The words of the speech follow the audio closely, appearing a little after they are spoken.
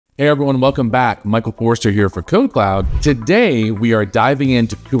Hey everyone, welcome back. Michael Forster here for KodeKloud. Today we are diving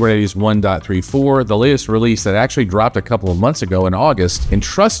into Kubernetes 1.34, the latest release that actually dropped a couple of months ago in August. And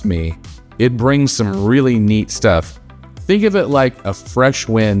trust me, it brings some really neat stuff. Think of it like a fresh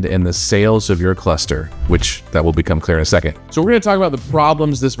wind in the sails of your cluster, which that will become clear in a second. So we're going to talk about the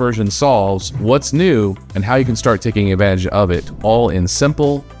problems this version solves, what's new, and how you can start taking advantage of it, all in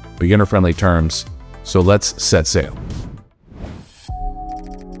simple, beginner-friendly terms. So let's set sail.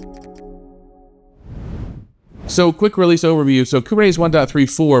 So quick release overview. So Kubernetes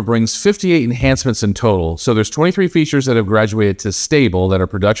 1.34 brings 58 enhancements in total. So there's 23 features that have graduated to stable that are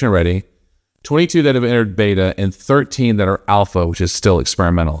production ready, 22 that have entered beta, and 13 that are alpha, which is still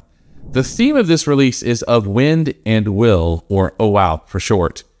experimental. The theme of this release is of wind and will, or OWOW for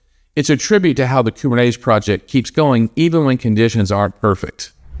short. It's a tribute to how the Kubernetes project keeps going even when conditions aren't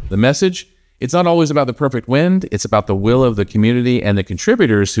perfect. The message? It's not always about the perfect wind, it's about the will of the community and the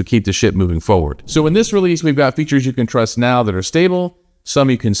contributors who keep the ship moving forward. So in this release, we've got features you can trust now that are stable,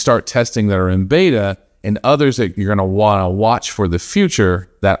 some you can start testing that are in beta, and others that you're gonna wanna watch for the future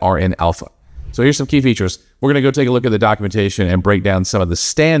that are in alpha. So here's some key features. We're gonna go take a look at the documentation and break down some of the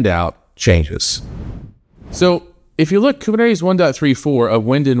standout changes. So if you look, Kubernetes 1.34 of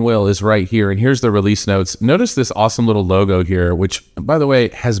Wind and Will is right here, and here's the release notes. Notice this awesome little logo here, which, by the way,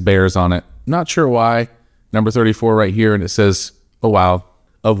 has bears on it. Not sure why. Number 34 right here, and it says, oh wow,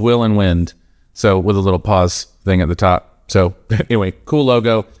 of Will and Wind. So with a little pause thing at the top. So anyway, cool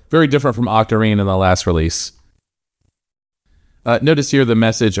logo. Very different from Octarine in the last release. Notice here the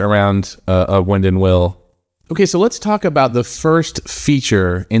message around of Wind and Will. Okay, so let's talk about the first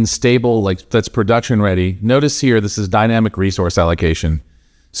feature in stable, like that's production ready. Notice here, this is dynamic resource allocation.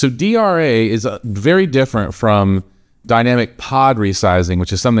 So DRA is very different from dynamic pod resizing,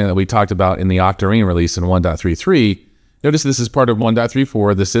 which is something that we talked about in the Octarine release in 1.33. Notice this is part of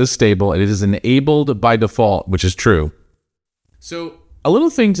 1.34. This is stable. It is enabled by default, which is true. So a little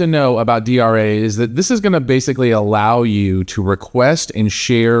thing to know about DRA is that this is going to basically allow you to request and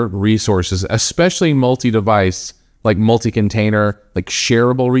share resources, especially multi-device, like multi-container, like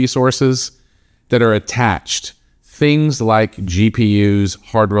shareable resources that are attached. Things like GPUs,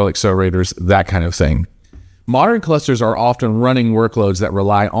 hardware accelerators, that kind of thing. Modern clusters are often running workloads that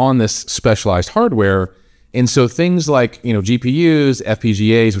rely on this specialized hardware. And so things like, GPUs,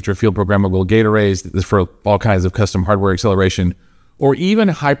 FPGAs, which are field programmable gate arrays for all kinds of custom hardware acceleration, or even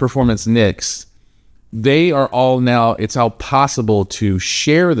high performance NICs, they are all now, it's all possible to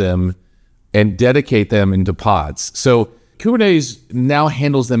share them and dedicate them into pods. So Kubernetes now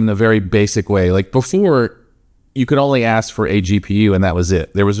handles them in a very basic way. Like before, you could only ask for a GPU and that was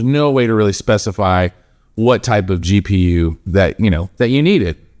it. There was no way to really specify what type of GPU that you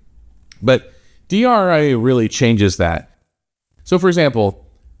needed. But DRA really changes that. So for example,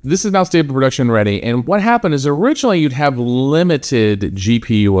 this is now stable production ready, and what happened is originally you'd have limited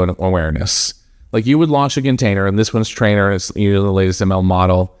GPU awareness. Like you would launch a container, and this one's trainer, it's the latest ML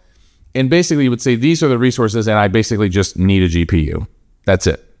model, and basically you would say these are the resources and I basically just need a GPU. That's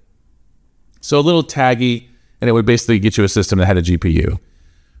it. So a little taggy, and it would basically get you a system that had a GPU.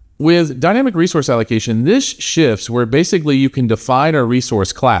 With dynamic resource allocation, this shifts where basically you can define a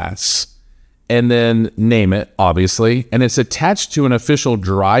resource class and then name it, obviously, and it's attached to an official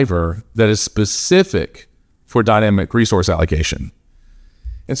driver that is specific for dynamic resource allocation.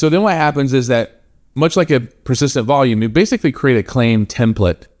 And so then what happens is that, much like a persistent volume, you basically create a claim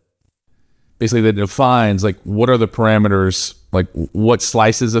template, basically that defines like what are the parameters, like what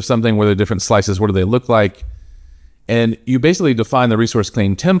slices of something, what are the different slices, what do they look like? And you basically define the resource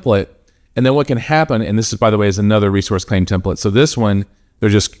claim template, and then what can happen, and this is, by the way, is another resource claim template. So this one, they're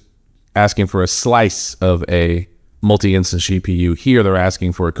just asking for a slice of a multi-instance GPU. Here, they're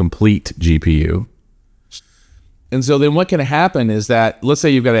asking for a complete GPU. And so then what can happen is that, let's say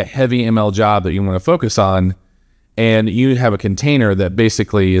you've got a heavy ML job that you want to focus on, and you have a container that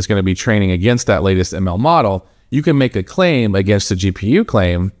basically is going to be training against that latest ML model. You can make a claim against the GPU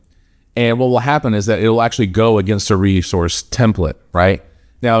claim, and what will happen is that it will actually go against a resource template, right?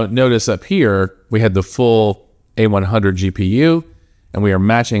 Now, notice up here, we had the full A100 GPU, and we are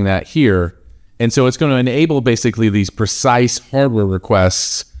matching that here. And so it's going to enable basically these precise hardware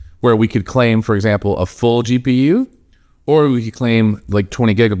requests where we could claim, for example, a full GPU, or we could claim like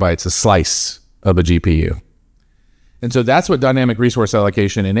 20 gigabytes, a slice of a GPU. And so that's what dynamic resource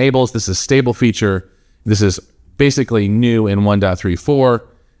allocation enables. This is a stable feature. This is basically new in 1.34.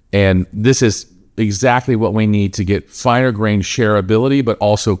 And this is exactly what we need to get finer grained shareability, but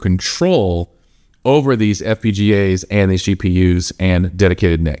also control over these FPGAs and these GPUs and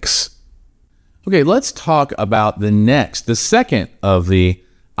dedicated NICs. Okay, let's talk about the second of the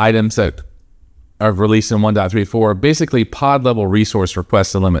items that are released in 1.34, basically pod level resource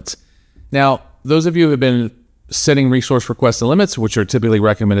requests and limits. Now, those of you who have been setting resource requests and limits, which are typically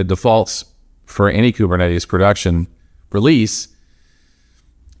recommended defaults for any Kubernetes production release,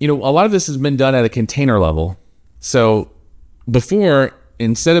 a lot of this has been done at a container level. So before,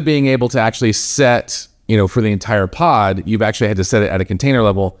 instead of being able to actually set, for the entire pod, you've actually had to set it at a container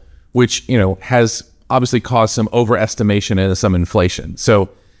level, which, has obviously caused some overestimation and some inflation. So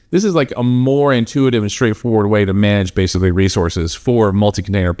this is like a more intuitive and straightforward way to manage basically resources for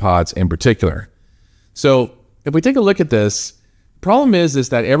multi-container pods in particular. So if we take a look at this, problem is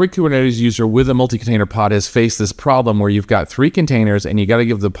that every Kubernetes user with a multi-container pod has faced this problem where you've got 3 containers and you got to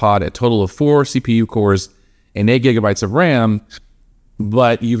give the pod a total of 4 CPU cores and 8 gigabytes of RAM,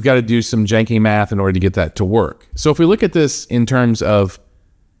 but you've got to do some janky math in order to get that to work. So if we look at this in terms of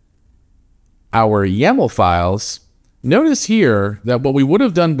our YAML files, notice here that what we would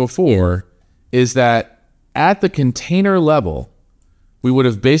have done before is that at the container level, we would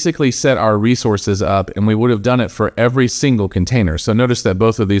have basically set our resources up and we would have done it for every single container. So notice that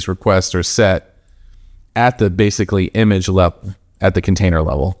both of these requests are set at the basically image level, at the container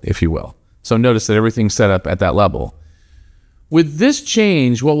level, if you will. So notice that everything's set up at that level. With this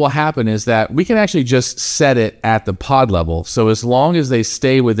change, what will happen is that we can actually just set it at the pod level. So as long as they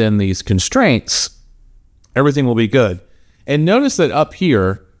stay within these constraints, everything will be good. And notice that up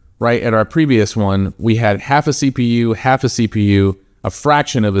here, right, at our previous one, we had half a CPU, a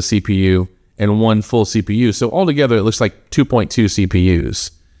fraction of a CPU, and 1 full CPU. So altogether, it looks like 2.2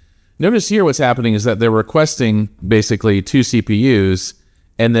 CPUs. Notice here what's happening is that they're requesting basically 2 CPUs,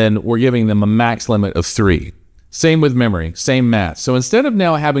 and then we're giving them a max limit of 3. Same with memory, same math. So instead of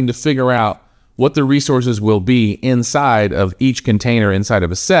now having to figure out what the resources will be inside of each container inside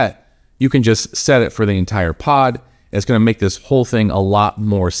of a set, you can just set it for the entire pod. It's going to make this whole thing a lot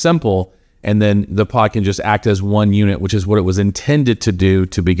more simple. And then the pod can just act as one unit, which is what it was intended to do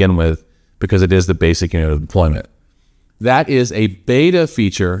to begin with, because it is the basic unit of deployment. That is a beta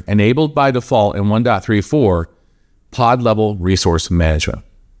feature enabled by default in 1.34, pod level resource management.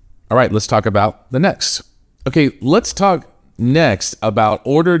 All right, let's talk about the next. Okay, let's talk next about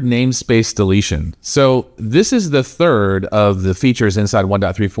ordered namespace deletion. So this is the third of the features inside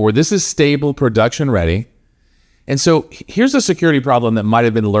 1.34. This is stable, production ready. And so here's a security problem that might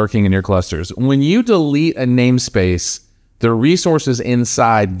have been lurking in your clusters. When you delete a namespace, the resources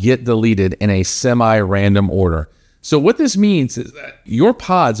inside get deleted in a semi-random order. So what this means is that your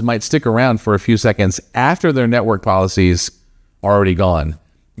pods might stick around for a few seconds after their network policies are already gone.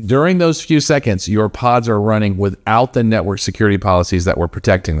 During those few seconds, your pods are running without the network security policies that were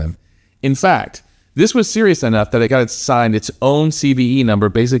protecting them. In fact, this was serious enough that it got assigned its own CVE number,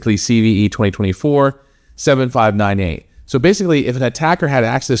 basically CVE 2024-7598. So basically, if an attacker had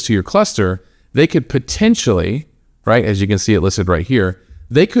access to your cluster, they could potentially, right, as you can see it listed right here,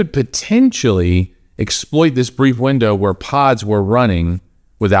 they could potentially exploit this brief window where pods were running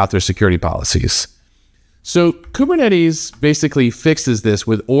without their security policies. So Kubernetes basically fixes this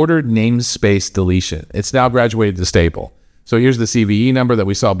with ordered namespace deletion. It's now graduated to stable. So here's the CVE number that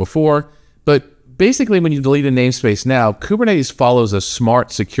we saw before. But basically, when you delete a namespace now, Kubernetes follows a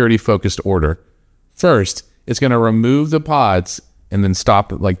smart security-focused order. First, it's going to remove the pods and then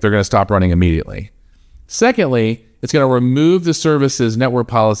stop, like they're going to stop running immediately. Secondly, it's going to remove the services, network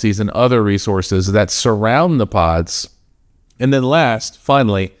policies, and other resources that surround the pods. And then last,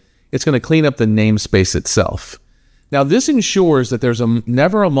 finally, it's going to clean up the namespace itself. Now, this ensures that there's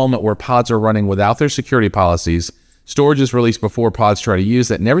never a moment where pods are running without their security policies, storage is released before pods try to use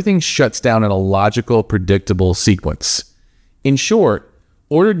it, and everything shuts down in a logical, predictable sequence. In short,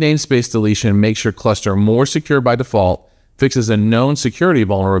 ordered namespace deletion makes your cluster more secure by default, fixes a known security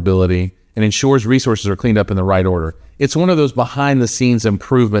vulnerability, and ensures resources are cleaned up in the right order. It's one of those behind-the-scenes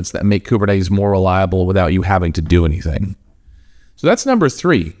improvements that make Kubernetes more reliable without you having to do anything. So that's number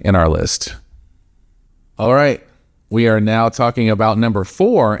 3 in our list. All right, we are now talking about number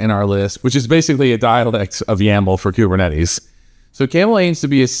 4 in our list, which is basically a dialect of YAML for Kubernetes. So KYAML aims to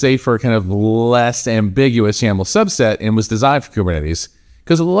be a safer, kind of less ambiguous YAML subset and was designed for Kubernetes.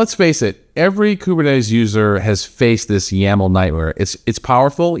 Because let's face it, every Kubernetes user has faced this YAML nightmare. It's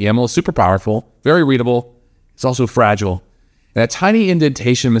powerful. YAML is super powerful, very readable. It's also fragile. And a tiny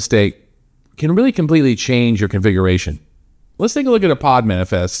indentation mistake can really completely change your configuration. Let's take a look at a pod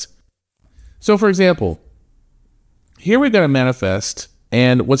manifest. So for example, here we've got a manifest,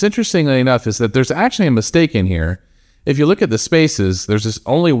 and what's interestingly enough is that there's actually a mistake in here. If you look at the spaces, there's just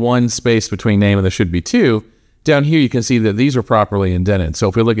only one space between name and there should be 2. Down here, you can see that these are properly indented. So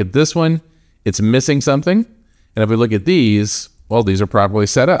if we look at this one, it's missing something. And if we look at these, Well, these are properly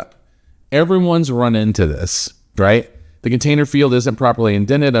set up. Everyone's run into this, right? The container field isn't properly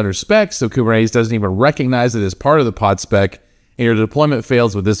indented under specs, so Kubernetes doesn't even recognize it as part of the pod spec, and your deployment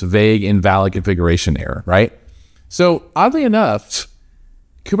fails with this vague, invalid configuration error, right? So oddly enough,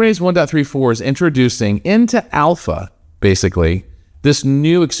 Kubernetes 1.34 is introducing into alpha, basically, this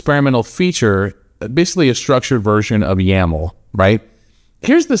new experimental feature, basically a structured version of YAML, right?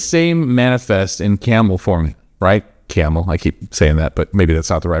 Here's the same manifest in KYAML format, right? KYAML, I keep saying that, but maybe that's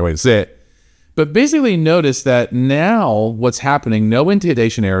not the right way to say it. But basically notice that now what's happening, no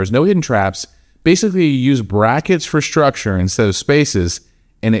indentation errors, no hidden traps. Basically you use brackets for structure instead of spaces,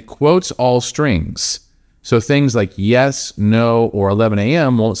 and it quotes all strings. So things like yes, no, or 11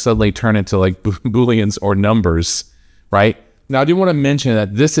 a.m. won't suddenly turn into like Booleans or numbers, right? Now I do want to mention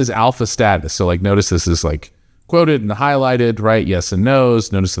that this is alpha status. So like notice this is like quoted and highlighted, right? Yes and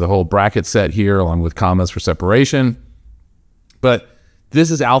no's. Notice the whole bracket set here along with commas for separation. But this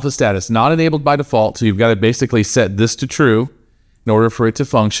is alpha status, not enabled by default, so you've got to basically set this to true in order for it to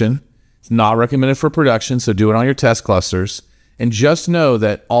function. It's not recommended for production, so do it on your test clusters. And just know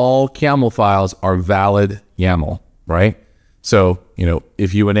that all KYAML files are valid YAML, right? So,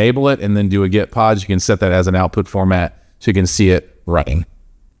 if you enable it and then do a get pods, you can set that as an output format so you can see it running,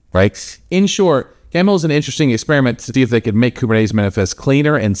 right? In short, YAML is an interesting experiment to see if they could make Kubernetes Manifests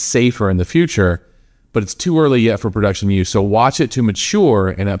cleaner and safer in the future, but it's too early yet for production use, so watch it to mature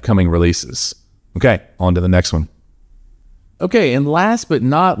in upcoming releases. Okay, on to the next one. Okay, and last but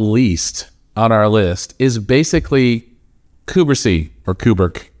not least on our list is basically kuberc or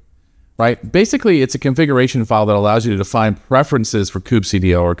kuberc, right? Basically, it's a configuration file that allows you to define preferences for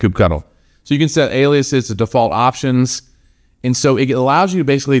kubectl or kubectl. So you can set aliases to default options, and so it allows you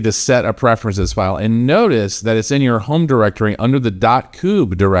basically to set a preferences file. And notice that it's in your home directory under the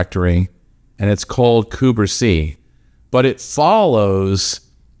 .kube directory, and it's called kuberc, but it follows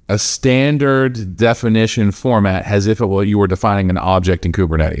a standard definition format as if you were defining an object in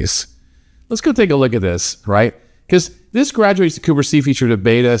Kubernetes. Let's go take a look at this, right? Because this graduates the kuberc feature to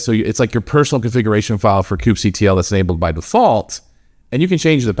beta, so it's like your personal configuration file for kubectl that's enabled by default, and you can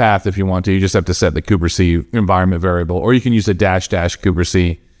change the path if you want to. You just have to set the kuberc environment variable, or you can use a --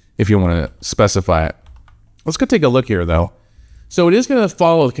 kuberc if you want to specify it. Let's go take a look here, though. So it is going to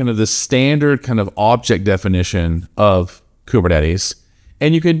follow kind of the standard kind of object definition of Kubernetes.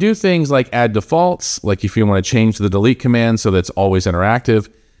 And you can do things like add defaults, like if you want to change the delete command so that it's always interactive,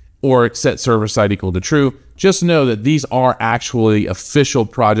 or set server side equal to true. Just know that these are actually official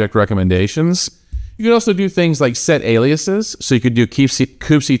project recommendations. You can also do things like set aliases. So you could do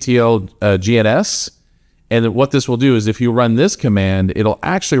kubectl GNS. And what this will do is if you run this command, it'll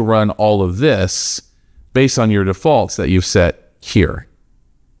actually run all of this based on your defaults that you've set here.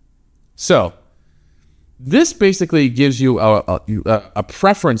 So this basically gives you a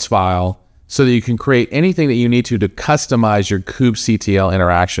preference file so that you can create anything that you need to customize your kubectl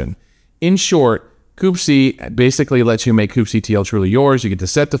interaction. In short, kubec basically lets you make kubectl truly yours. You get to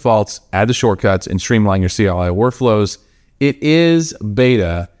set defaults, add the shortcuts, and streamline your CLI workflows. It is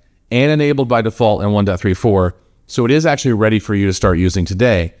beta and enabled by default in 1.34, so it is actually ready for you to start using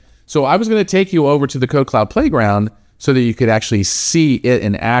today. So I was going to take you over to the KodeKloud Playground so that you could actually see it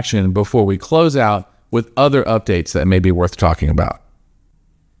in action before we close out with other updates that may be worth talking about.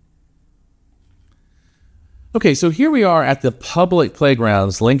 Okay, so here we are at the public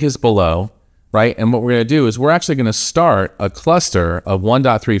playgrounds. Link is below, right? And what we're going to do is we're actually going to start a cluster of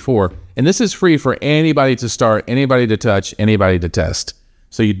 1.34, and this is free for anybody to start, anybody to touch, anybody to test.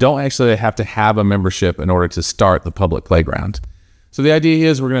 So you don't actually have to have a membership in order to start the public playground. So the idea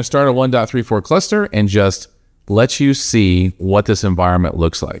is we're going to start a 1.34 cluster and just let you see what this environment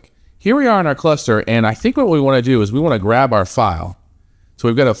looks like. Here we are in our cluster, and I think what we want to do is we want to grab our file. So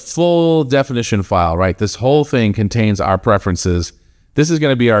we've got a full definition file, right? This whole thing contains our preferences. This is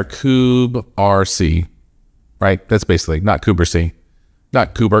going to be our kuberc, right? That's basically not kuberc,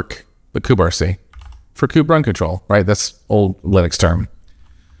 not kuberc, but kuberc for kube run control, right? That's old Linux term.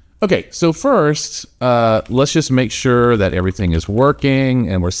 Okay, so first, let's just make sure that everything is working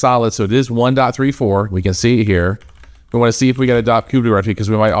and we're solid. So it is 1.34. We can see it here. We want to see if we got to adopt kube directly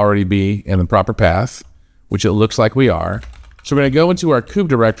because we might already be in the proper path, which it looks like we are. So we're going to go into our kube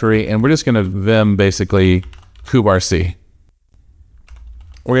directory and we're just going to vim basically kuberc.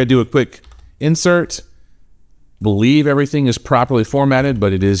 We're going to do a quick insert. Believe everything is properly formatted,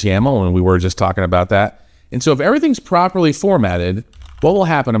 but it is YAML, and we were just talking about that. And so if everything's properly formatted, what will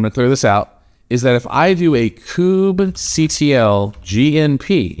happen, I'm going to clear this out, is that if I do a kubectl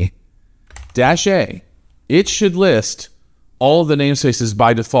gnp -a, it should list all of the namespaces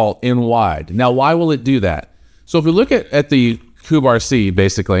by default in wide. Now, why will it do that? So if we look at the kuberc,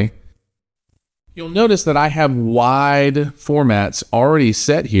 basically, you'll notice that I have wide formats already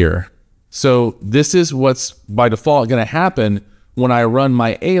set here. So this is what's by default going to happen when I run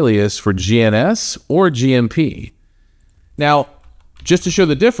my alias for GNS or GMP. Now, just to show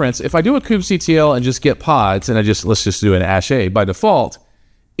the difference, if I do a kubectl and just get pods, and let's just do an -a by default,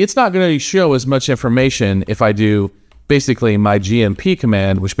 it's not going to show as much information if I do basically my GMP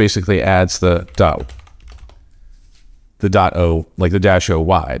command, which basically adds the .o, like the -o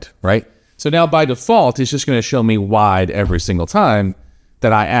wide, right? So now by default, it's just going to show me wide every single time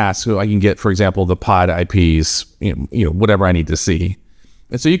that I ask, so I can get, for example, the pod IPs, whatever I need to see.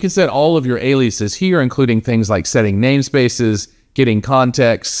 And so you can set all of your aliases here, including things like setting namespaces, getting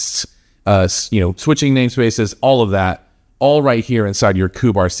contexts, switching namespaces, all of that, all right here inside your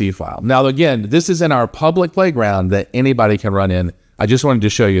kuberc file. Now, again, this is in our public playground that anybody can run in. I just wanted to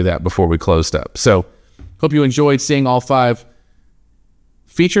show you that before we closed up. So hope you enjoyed seeing all 5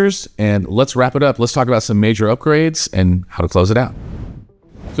 features, and let's wrap it up. Let's talk about some major upgrades and how to close it out.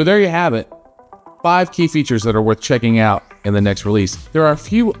 So there you have it. 5 key features that are worth checking out in the next release. There are a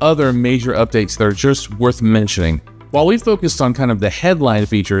few other major updates that are just worth mentioning. While we focused on kind of the headline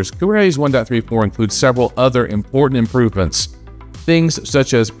features, Kubernetes 1.34 includes several other important improvements. Things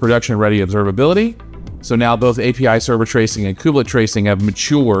such as production-ready observability. So now both API server tracing and kubelet tracing have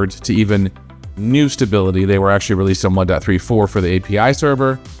matured to even new stability. They were actually released on 1.34 for the API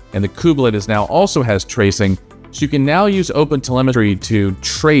server, and the kubelet now also has tracing. So you can now use OpenTelemetry to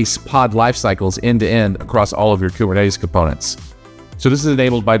trace pod lifecycles end-to-end across all of your Kubernetes components. So this is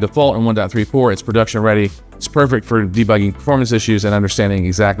enabled by default in 1.34. It's production ready. It's perfect for debugging performance issues and understanding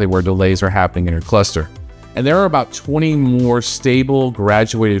exactly where delays are happening in your cluster. And there are about 20 more stable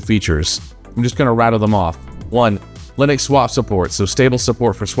graduated features. I'm just going to rattle them off. 1, Linux swap support, so stable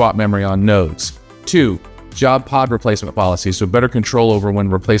support for swap memory on nodes. 2, job pod replacement policy, so better control over when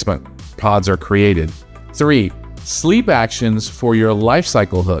replacement pods are created. 3, sleep actions for your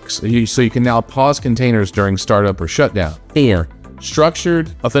lifecycle hooks, so you can now pause containers during startup or shutdown. 4,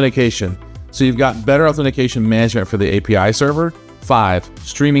 structured authentication, so you've got better authentication management for the API server. 5,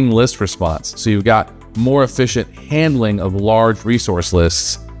 streaming list response, so you've got more efficient handling of large resource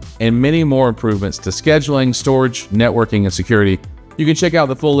lists, and many more improvements to scheduling, storage, networking, and security. You can check out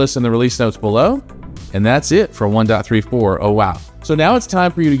the full list in the release notes below. And that's it for 1.34. Oh, wow. So now it's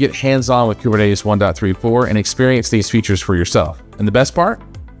time for you to get hands-on with Kubernetes 1.34 and experience these features for yourself. And the best part?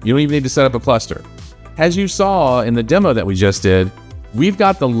 You don't even need to set up a cluster. As you saw in the demo that we just did, we've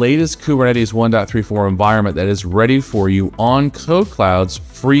got the latest Kubernetes 1.34 environment that is ready for you on KodeKloud's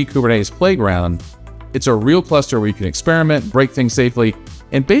free Kubernetes playground. It's a real cluster where you can experiment, break things safely,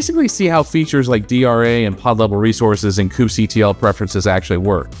 and basically see how features like DRA and pod level resources and kubectl preferences actually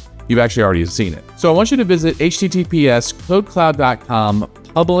work. You've actually already seen it. So I want you to visit https://kodekloud.com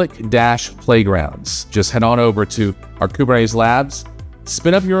public-playgrounds. Just head on over to our Kubernetes labs,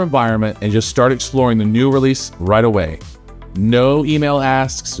 spin up your environment, and just start exploring the new release right away. No email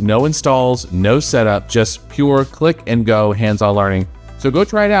asks, no installs, no setup, just pure click and go hands-on learning. So go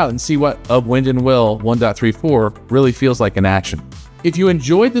try it out and see what Of Wind and Will 1.34 really feels like in action. If you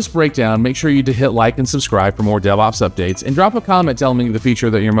enjoyed this breakdown, make sure you hit like and subscribe for more DevOps updates, and drop a comment telling me the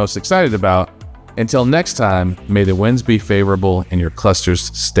feature that you're most excited about. Until next time, may the winds be favorable and your clusters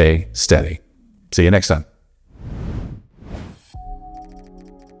stay steady. See you next time.